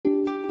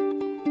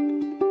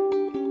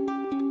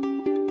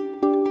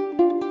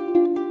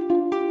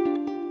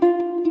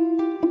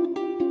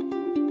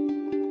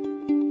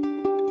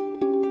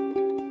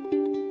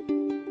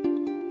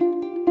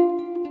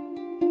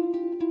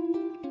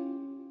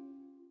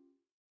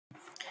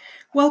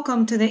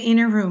Welcome to the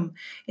Inner Room,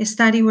 a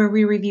study where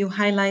we review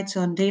highlights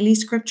on daily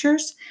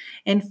scriptures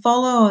and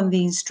follow on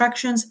the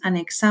instructions and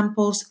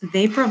examples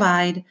they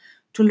provide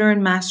to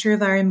learn mastery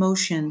of our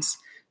emotions,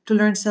 to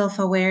learn self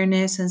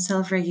awareness and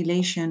self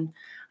regulation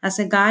as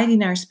a guide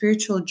in our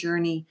spiritual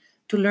journey,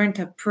 to learn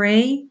to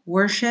pray,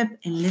 worship,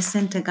 and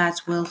listen to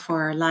God's will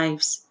for our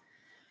lives.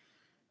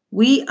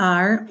 We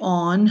are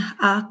on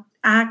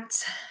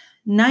Acts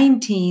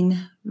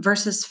 19,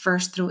 verses 1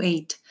 through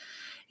 8.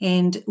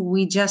 And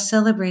we just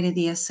celebrated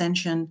the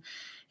ascension,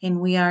 and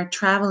we are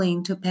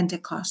traveling to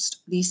Pentecost,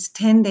 these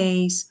 10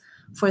 days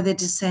for the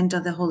descent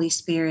of the Holy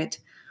Spirit.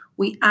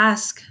 We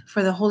ask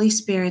for the Holy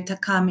Spirit to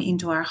come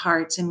into our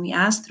hearts, and we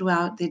ask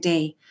throughout the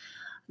day.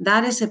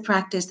 That is a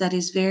practice that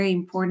is very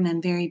important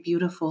and very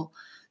beautiful,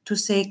 to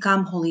say,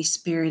 "Come, Holy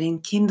Spirit,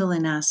 and kindle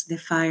in us the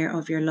fire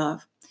of your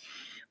love."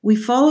 We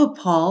follow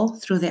Paul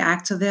through the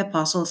Acts of the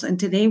Apostles, and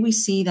today we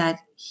see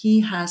that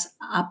he has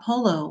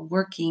Apollo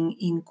working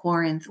in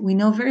Corinth. We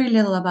know very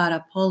little about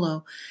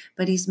Apollo,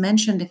 but he's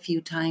mentioned a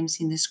few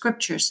times in the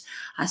scriptures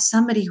as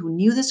somebody who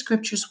knew the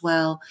scriptures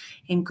well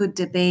and could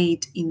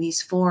debate in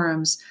these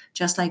forums,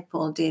 just like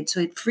Paul did. So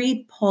it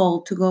freed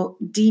Paul to go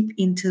deep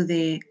into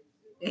the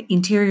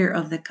interior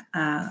of the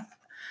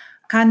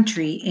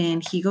country,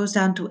 and he goes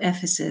down to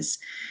Ephesus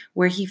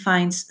where he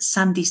finds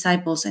some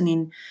disciples. And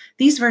in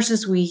these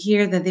verses we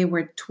hear that there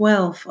were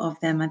 12 of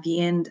them at the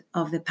end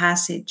of the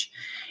passage,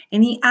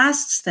 and he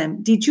asks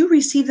them, "Did you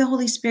receive the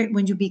Holy Spirit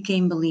when you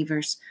became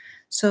believers?"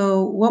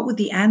 So what would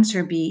the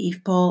answer be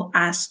if Paul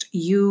asked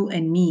you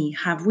and me,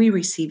 have we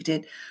received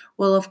it?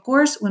 Well, of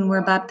course, when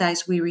we're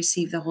baptized, we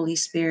receive the Holy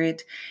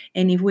Spirit.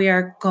 And if we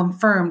are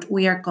confirmed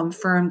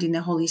in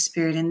the Holy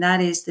Spirit. And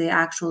that is the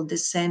actual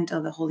descent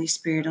of the Holy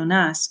Spirit on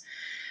us,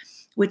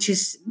 which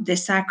is the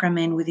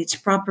sacrament with its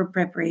proper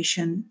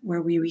preparation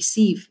where we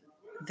receive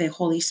the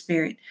Holy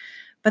Spirit.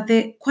 But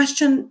the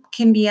question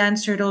can be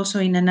answered also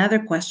in another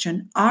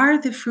question. Are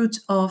the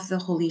fruits of the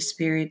Holy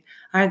Spirit,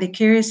 are the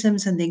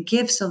charisms and the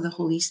gifts of the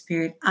Holy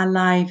Spirit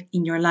alive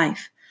in your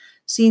life?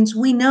 Since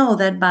we know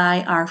that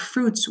by our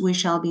fruits we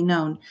shall be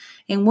known.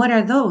 And what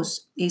are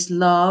those? Is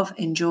love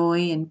and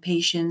joy and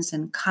patience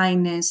and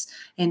kindness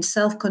and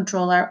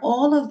self-control. Are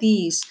all of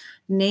these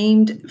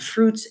named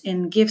fruits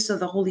and gifts of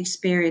the Holy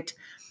Spirit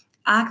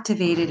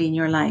activated in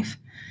your life?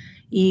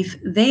 If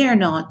they are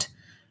not,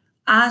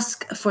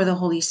 ask for the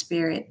Holy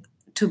Spirit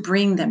to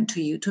bring them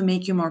to you, to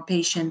make you more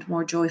patient,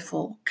 more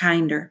joyful,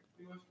 kinder.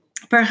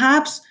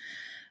 Perhaps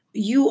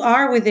you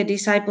are with the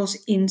disciples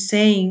in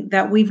saying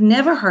that we've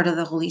never heard of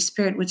the Holy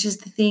Spirit, which is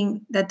the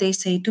thing that they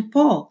say to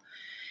Paul.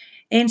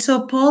 And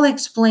so Paul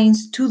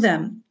explains to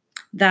them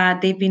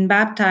that they've been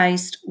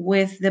baptized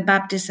with the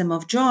baptism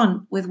of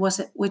John, which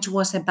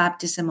was a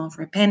baptism of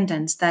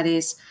repentance. That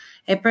is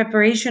a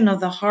preparation of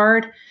the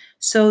heart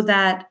so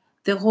that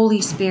the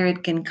Holy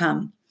Spirit can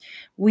come.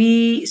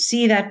 We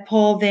see that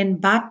Paul then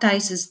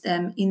baptizes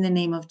them in the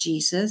name of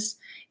Jesus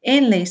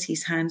and lays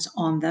his hands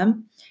on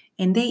them,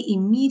 and they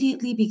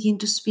immediately begin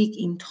to speak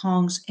in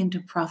tongues and to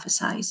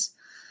prophesy.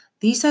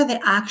 These are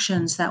the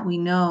actions that we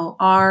know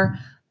are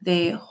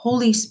the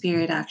Holy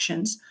Spirit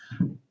actions.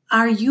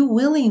 Are you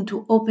willing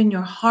to open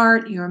your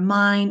heart, your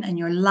mind, and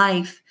your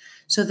life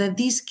so that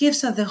these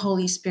gifts of the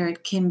Holy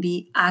Spirit can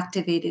be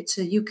activated,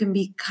 so you can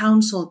be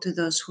counsel to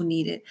those who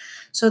need it,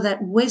 so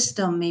that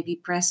wisdom may be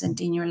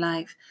present in your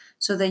life,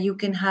 so that you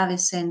can have a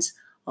sense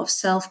of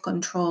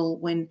self-control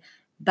when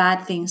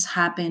bad things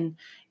happen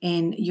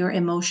and your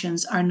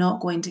emotions are not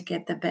going to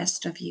get the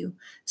best of you?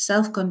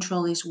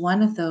 Self-control is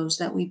one of those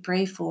that we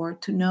pray for,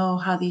 to know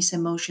how these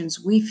emotions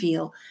we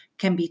feel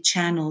can be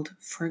channeled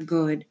for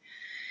good.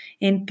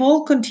 And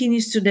Paul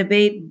continues to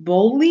debate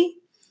boldly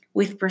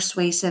with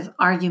persuasive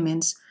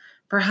arguments.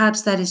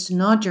 Perhaps that is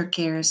not your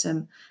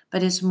charism,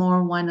 but it's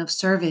more one of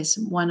service,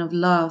 one of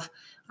love,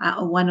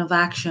 one of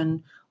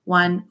action,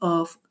 one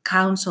of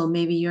counsel.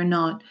 Maybe you're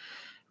not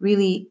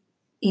really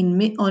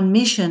on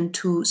mission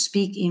to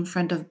speak in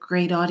front of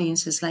great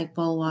audiences like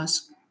Paul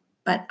was,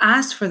 but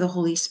ask for the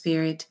Holy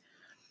Spirit.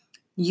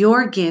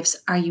 Your gifts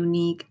are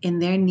unique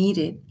and they're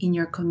needed in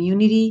your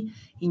community,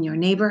 in your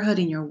neighborhood,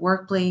 in your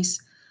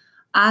workplace.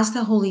 Ask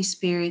the Holy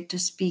Spirit to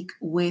speak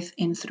with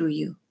and through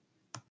you.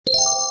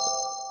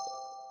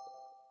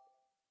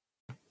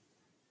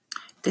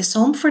 The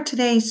psalm for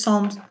today is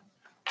Psalm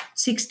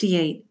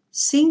 68.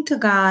 Sing to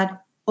God,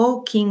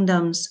 O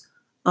kingdoms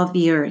of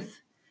the earth.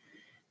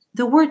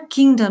 The word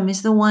kingdom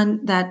is the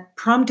one that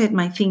prompted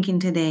my thinking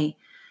today,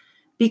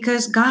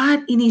 because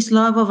God, in his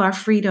love of our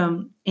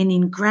freedom and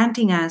in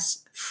granting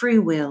us free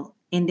will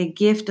and the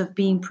gift of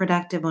being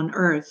productive on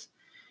earth,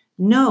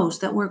 knows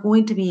that we're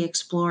going to be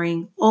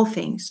exploring all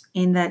things,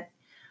 and that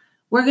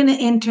we're going to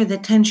enter the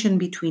tension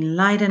between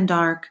light and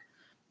dark,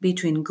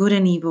 between good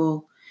and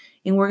evil,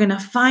 and we're going to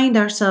find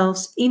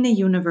ourselves in a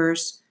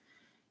universe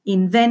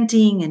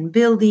inventing and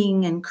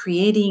building and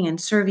creating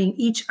and serving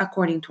each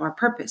according to our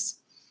purpose.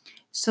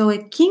 So a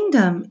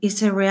kingdom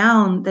is a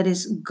realm that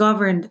is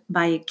governed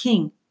by a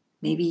king.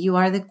 Maybe you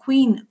are the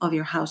queen of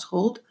your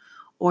household,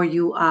 or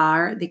you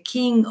are the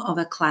king of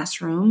a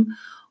classroom,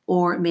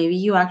 or maybe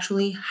you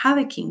actually have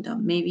a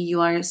kingdom. Maybe you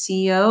are a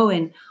CEO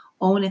and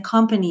own a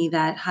company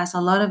that has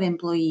a lot of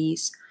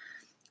employees,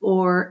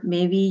 or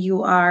maybe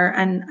you are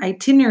an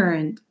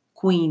itinerant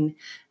queen,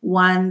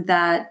 one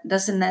that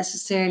doesn't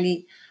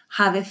necessarily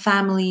have a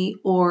family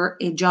or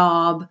a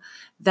job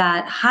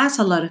that has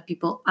a lot of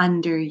people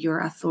under your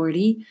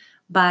authority,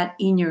 but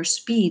in your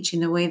speech, in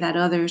the way that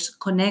others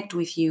connect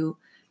with you,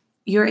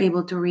 you're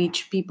able to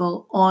reach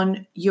people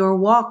on your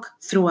walk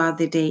throughout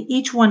the day.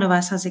 Each one of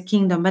us has a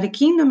kingdom, but a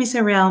kingdom is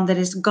a realm that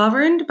is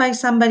governed by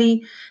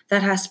somebody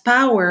that has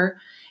power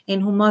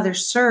and whom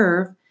others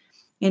serve,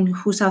 and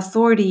whose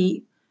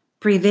authority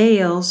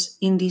prevails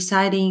in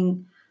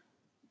deciding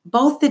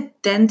both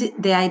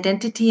the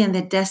identity and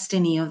the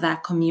destiny of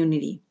that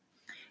community.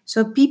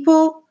 So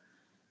people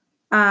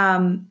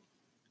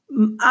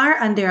are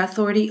under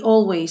authority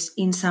always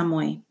in some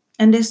way.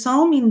 And the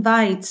psalm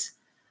invites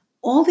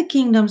all the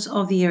kingdoms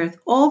of the earth,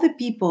 all the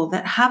people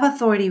that have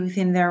authority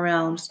within their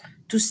realms,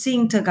 to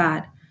sing to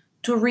God,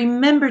 to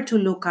remember to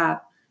look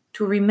up,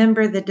 to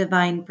remember the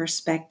divine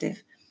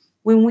perspective.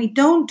 When we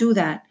don't do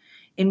that,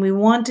 and we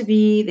want to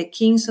be the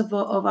kings of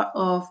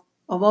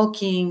all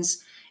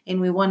kings, and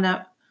we want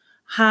to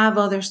have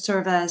others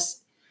serve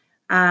us,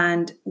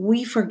 and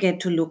we forget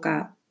to look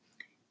up,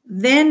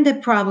 then the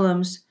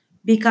problems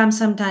become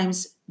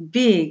sometimes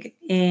big,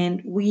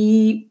 and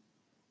we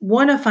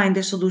want to find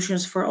the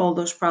solutions for all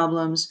those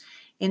problems.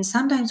 And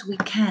sometimes we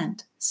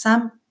can't.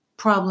 Some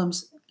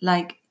problems,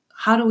 like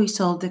how do we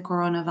solve the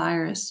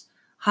coronavirus?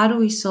 How do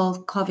we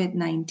solve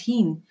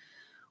COVID-19?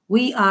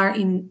 We are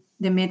in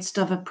the midst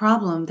of a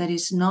problem that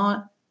is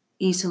not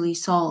easily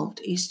solved.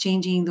 It's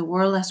changing the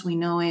world as we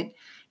know it.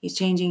 It's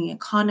changing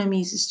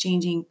economies. It's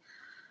changing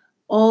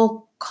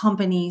all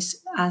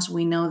companies as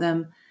we know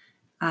them.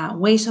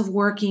 Ways of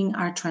working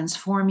are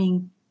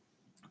transforming.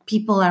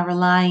 People are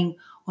relying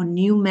on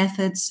new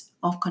methods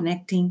of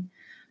connecting.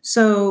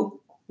 So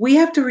we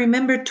have to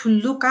remember to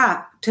look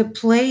up, to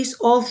place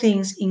all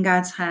things in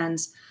God's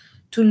hands,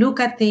 to look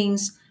at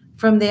things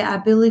from the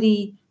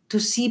ability to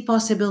see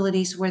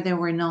possibilities where there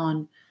were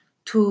none,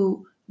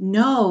 to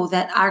know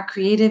that our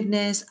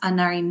creativeness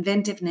and our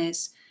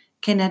inventiveness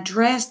can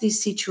address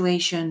this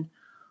situation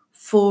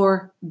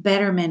for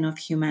betterment of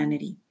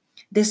humanity.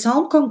 The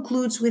psalm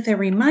concludes with a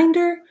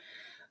reminder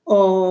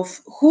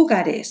of who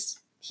God is.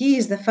 He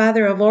is the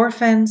father of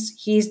orphans.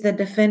 He is the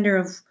defender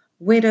of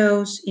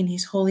widows in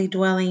his holy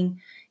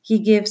dwelling. He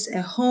gives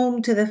a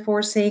home to the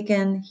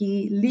forsaken.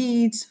 He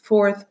leads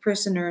forth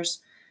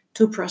prisoners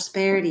to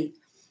prosperity.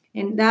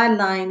 And that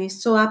line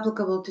is so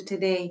applicable to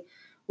today.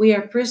 We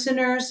are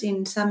prisoners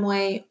in some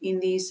way in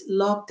this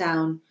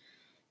lockdown.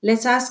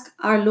 Let's ask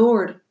our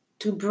Lord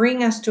to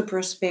bring us to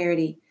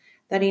prosperity,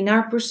 that in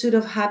our pursuit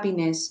of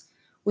happiness,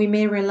 we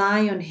may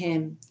rely on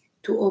Him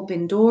to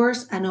open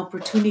doors and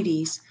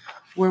opportunities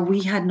where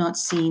we had not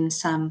seen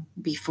some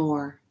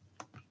before.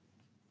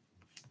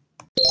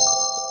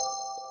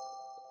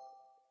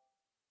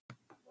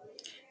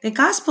 The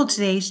gospel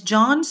today is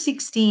John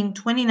 16,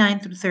 29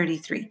 through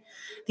 33.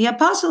 The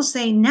apostles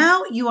say,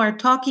 "Now you are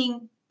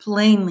talking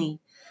plainly."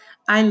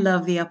 I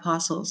love the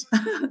apostles.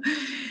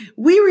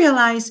 We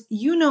realize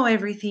you know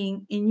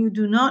everything and you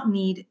do not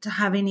need to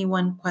have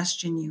anyone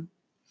question you.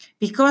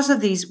 Because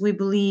of this, we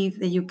believe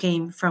that you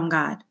came from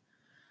God.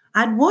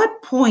 At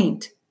what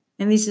point,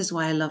 and this is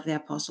why I love the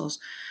apostles,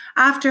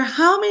 after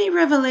how many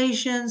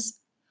revelations,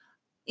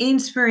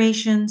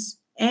 inspirations,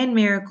 and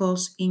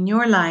miracles in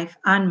your life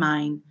and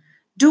mine,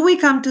 do we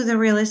come to the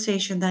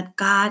realization that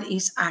God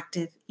is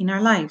active in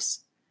our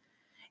lives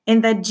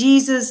and that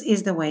Jesus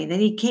is the way, that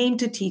He came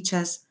to teach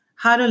us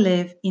how to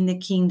live in the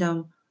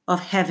kingdom of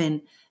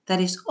heaven that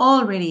is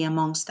already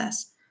amongst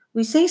us?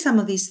 We say some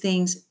of these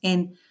things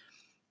and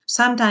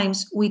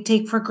sometimes we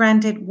take for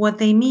granted what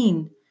they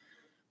mean.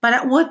 But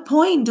at what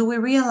point do we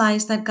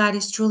realize that God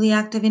is truly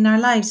active in our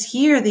lives?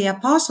 Here, the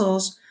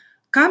apostles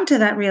come to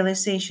that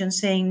realization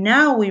saying,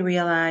 "Now we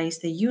realize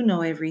that you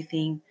know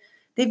everything."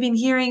 They've been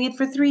hearing it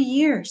for 3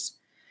 years.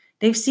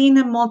 They've seen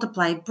Him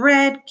multiply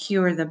bread,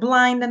 cure the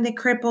blind and the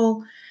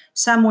cripple.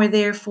 Some were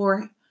there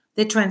for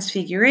the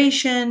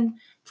transfiguration,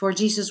 for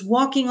Jesus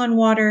walking on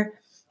water.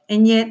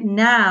 And yet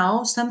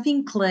now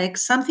something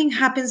clicks, something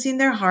happens in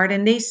their heart,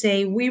 and they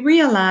say, "We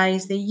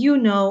realize that you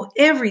know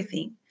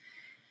everything."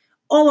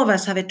 All of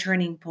us have a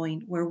turning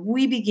point where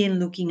we begin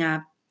looking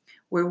up,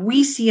 where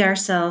we see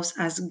ourselves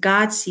as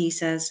God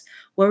sees us,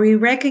 where we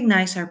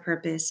recognize our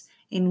purpose,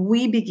 and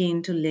we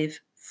begin to live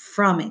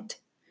from it.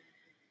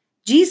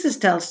 Jesus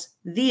tells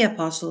the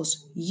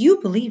apostles, "You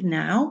believe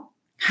now?"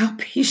 How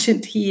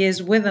patient He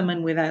is with them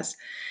and with us.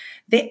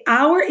 "The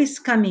hour is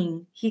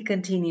coming," He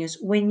continues,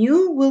 "when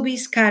you will be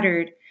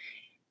scattered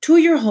to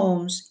your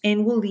homes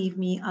and will leave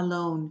me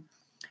alone."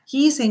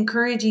 He's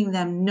encouraging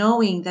them,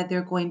 knowing that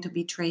they're going to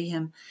betray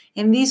Him.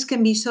 And this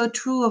can be so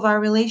true of our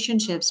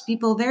relationships.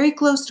 People very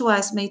close to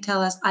us may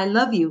tell us, "I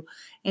love you."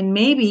 And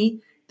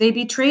maybe they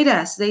betrayed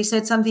us. They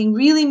said something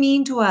really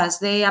mean to us.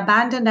 They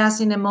abandoned us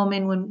in a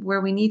moment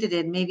where we needed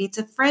it. Maybe it's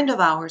a friend of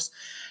ours.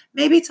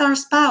 Maybe it's our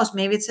spouse,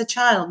 maybe it's a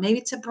child, maybe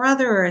it's a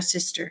brother or a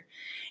sister.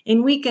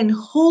 And we can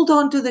hold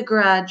on to the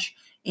grudge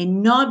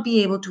and not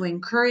be able to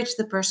encourage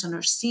the person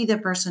or see the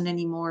person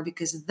anymore,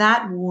 because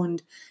that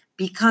wound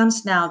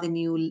becomes now the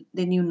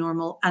new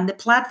normal and the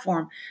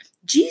platform.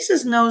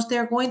 Jesus knows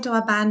they're going to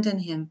abandon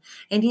him,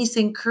 and he's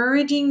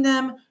encouraging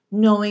them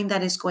knowing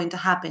that it's going to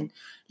happen.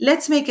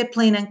 Let's make it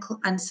plain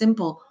and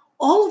simple.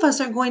 All of us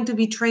are going to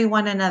betray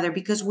one another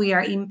because we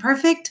are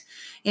imperfect,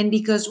 and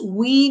because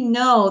we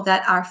know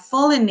that our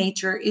fallen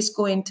nature is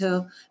going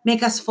to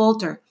make us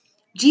falter.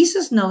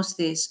 Jesus knows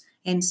this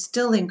and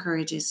still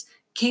encourages.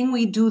 Can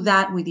we do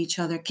that with each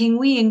other? Can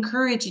we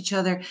encourage each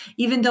other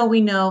even though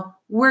we know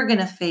we're going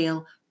to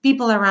fail?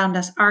 People around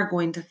us are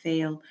going to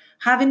fail.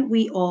 Haven't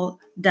we all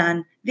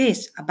done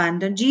this?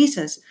 Abandon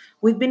Jesus.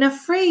 We've been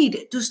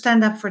afraid to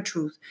stand up for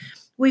truth.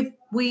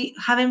 We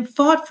haven't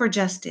fought for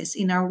justice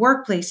in our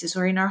workplaces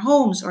or in our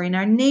homes or in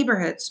our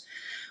neighborhoods.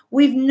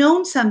 We've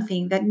known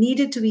something that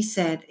needed to be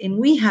said and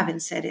we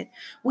haven't said it.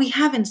 We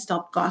haven't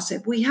stopped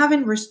gossip. We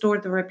haven't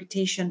restored the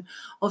reputation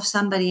of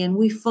somebody, and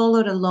we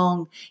followed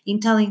along in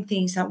telling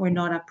things that were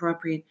not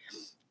appropriate.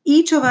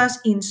 Each of us,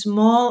 in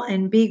small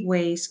and big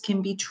ways,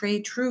 can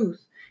betray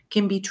truth,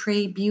 can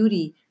betray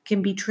beauty,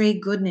 can betray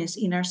goodness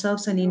in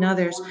ourselves and in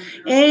others,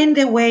 and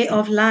the way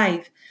of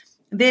life.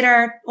 There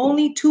are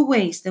only two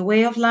ways: the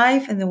way of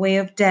life and the way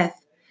of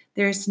death.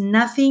 There's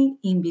nothing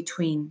in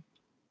between.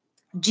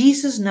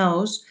 Jesus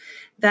knows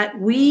that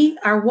we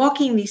are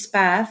walking this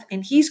path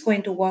and he's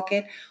going to walk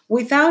it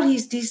without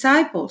his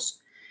disciples.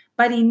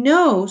 But he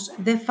knows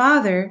the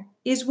Father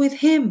is with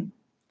him.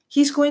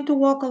 He's going to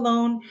walk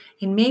alone,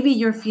 and maybe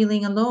you're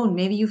feeling alone.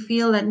 Maybe you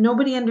feel that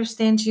nobody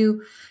understands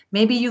you.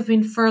 Maybe you've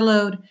been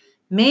furloughed.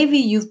 Maybe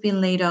you've been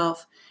laid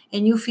off,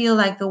 and you feel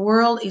like the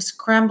world is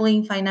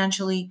crumbling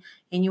financially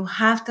and you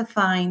have to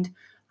find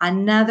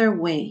another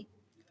way.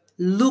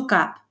 Look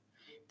up.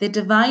 The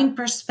divine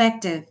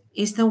perspective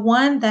is the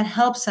one that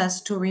helps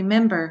us to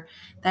remember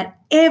that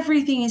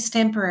everything is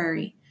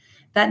temporary,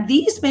 that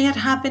these may have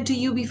happened to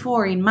you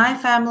before. In my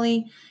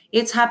family,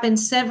 it's happened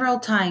several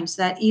times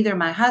that either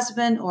my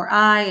husband or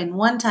I, and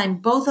one time,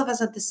 both of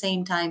us at the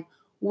same time,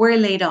 were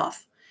laid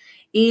off.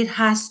 It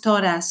has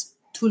taught us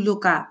to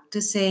look up,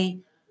 to say,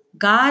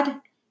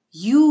 God,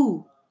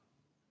 you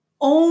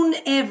own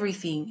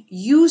everything.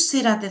 You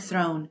sit at the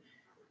throne.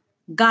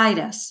 Guide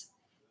us.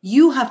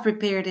 You have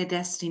prepared a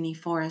destiny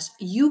for us.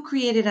 You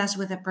created us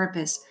with a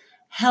purpose.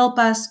 Help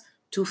us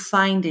to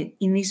find it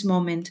in this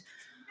moment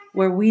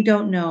where we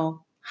don't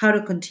know how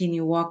to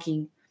continue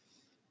walking.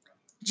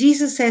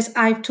 Jesus says,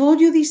 I've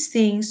told you these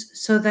things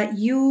so that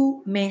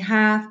you may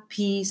have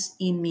peace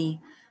in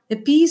me. The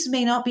peace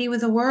may not be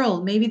with the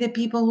world. Maybe the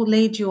people who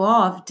laid you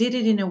off did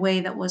it in a way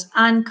that was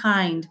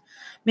unkind.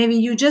 Maybe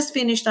you just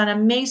finished an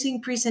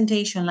amazing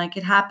presentation, like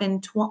it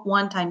happened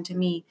one time to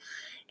me.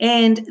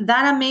 And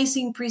that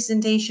amazing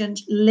presentation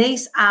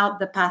lays out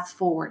the path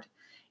forward.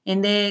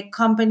 And the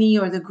company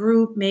or the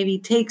group maybe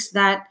takes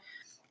that,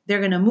 they're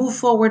going to move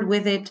forward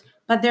with it,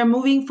 but they're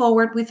moving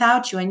forward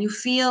without you. And you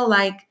feel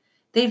like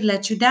they've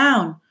let you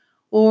down.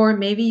 Or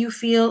maybe you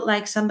feel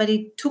like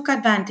somebody took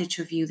advantage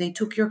of you. They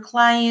took your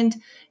client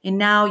and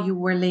now you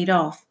were laid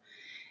off.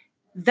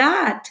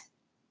 That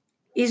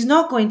is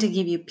not going to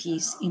give you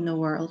peace in the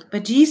world.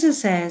 But Jesus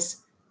says,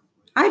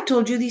 I've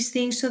told you these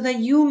things so that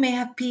you may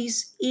have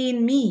peace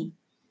in me.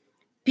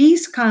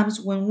 Peace comes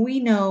when we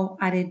know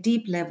at a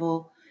deep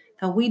level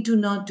that we do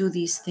not do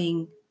this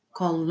thing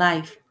called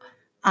life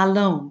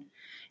alone,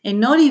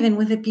 and not even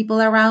with the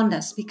people around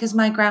us, because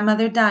my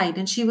grandmother died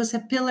and she was a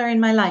pillar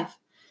in my life,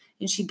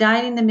 and she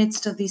died in the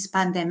midst of this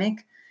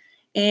pandemic,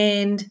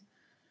 and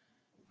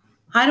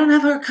I don't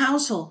have her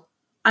counsel.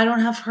 I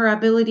don't have her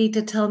ability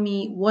to tell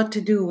me what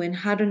to do and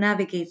how to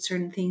navigate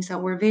certain things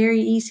that were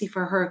very easy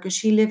for her because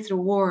she lived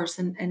through wars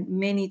and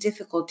many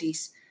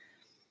difficulties.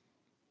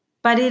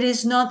 But it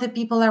is not the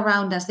people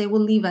around us they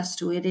will leave us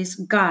to. It is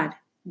God.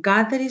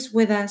 God that is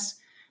with us.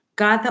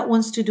 God that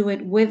wants to do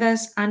it with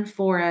us and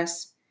for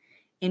us.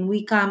 And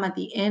we come at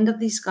the end of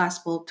this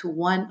gospel to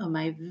one of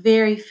my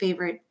very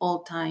favorite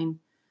all-time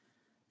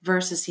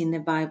verses in the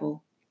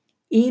Bible.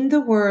 In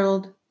the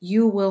world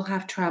you will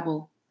have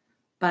trouble,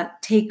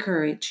 but take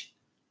courage.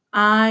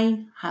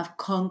 I have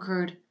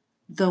conquered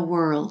the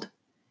world.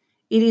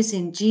 It is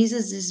in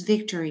Jesus'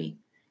 victory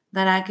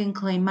that I can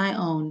claim my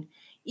own,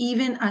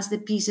 even as the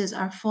pieces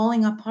are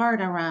falling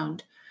apart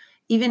around,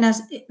 even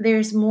as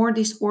there's more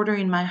disorder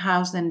in my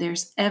house than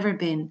there's ever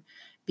been,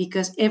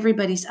 because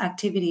everybody's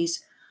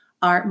activities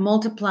are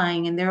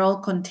multiplying and they're all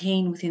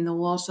contained within the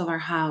walls of our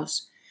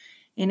house.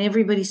 And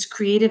everybody's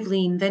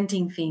creatively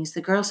inventing things.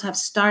 The girls have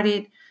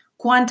started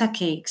Quanta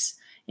Cakes,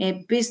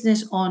 a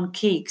business on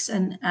cakes,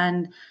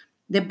 and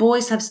the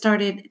boys have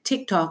started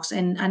TikToks,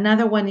 and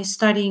another one is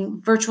studying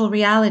virtual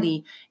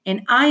reality.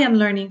 And I am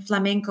learning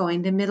flamenco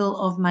in the middle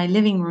of my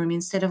living room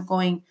instead of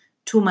going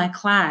to my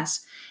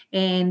class.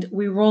 And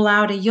we roll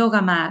out a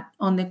yoga mat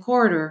on the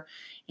corridor,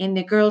 and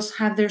the girls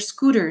have their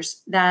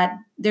scooters that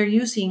they're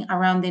using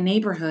around the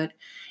neighborhood.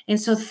 And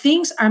so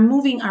things are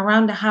moving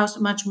around the house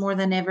much more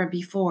than ever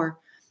before.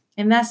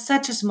 And that's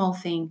such a small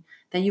thing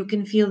that you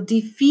can feel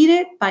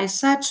defeated by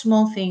such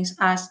small things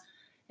as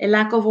a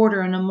lack of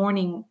order in the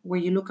morning where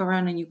you look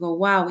around and you go,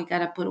 wow, we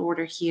got to put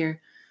order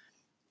here.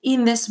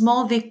 In the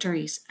small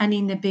victories and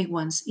in the big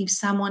ones, if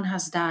someone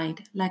has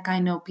died, like I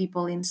know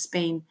people in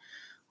Spain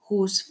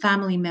whose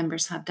family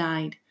members have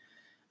died,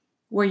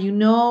 where you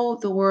know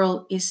the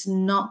world is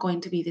not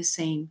going to be the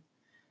same.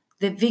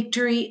 The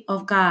victory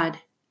of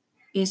God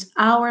is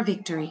our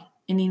victory.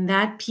 And in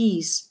that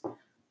peace,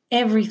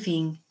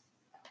 everything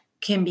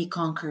can be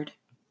conquered.